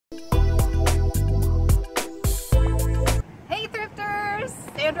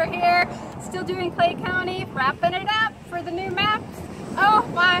Sandra here, still doing Clay County, wrapping it up for the new maps. Oh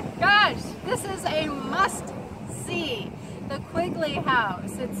my gosh, this is a must-see. The Quigley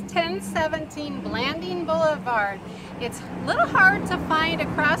House. It's 1017 Blanding Boulevard. It's a little hard to find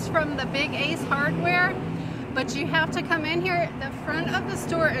across from the Big Ace Hardware, but you have to come in here. The front of the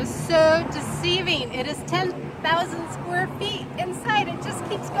store is so deceiving. It is 10,000 square feet inside. It just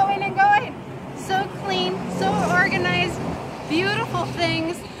keeps going and going. So clean, so organized, beautiful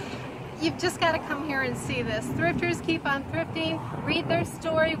things. You've just got to come here and see this. Thrifters keep on thrifting, read their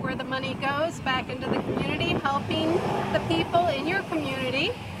story, where the money goes back into the community, helping the people in your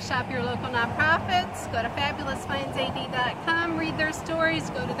community. Shop your local nonprofits, go to fabulousfindsad.com, read their stories,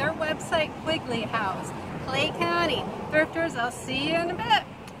 go to their website, Quigley House, Clay County. Thrifters, I'll see you in a bit.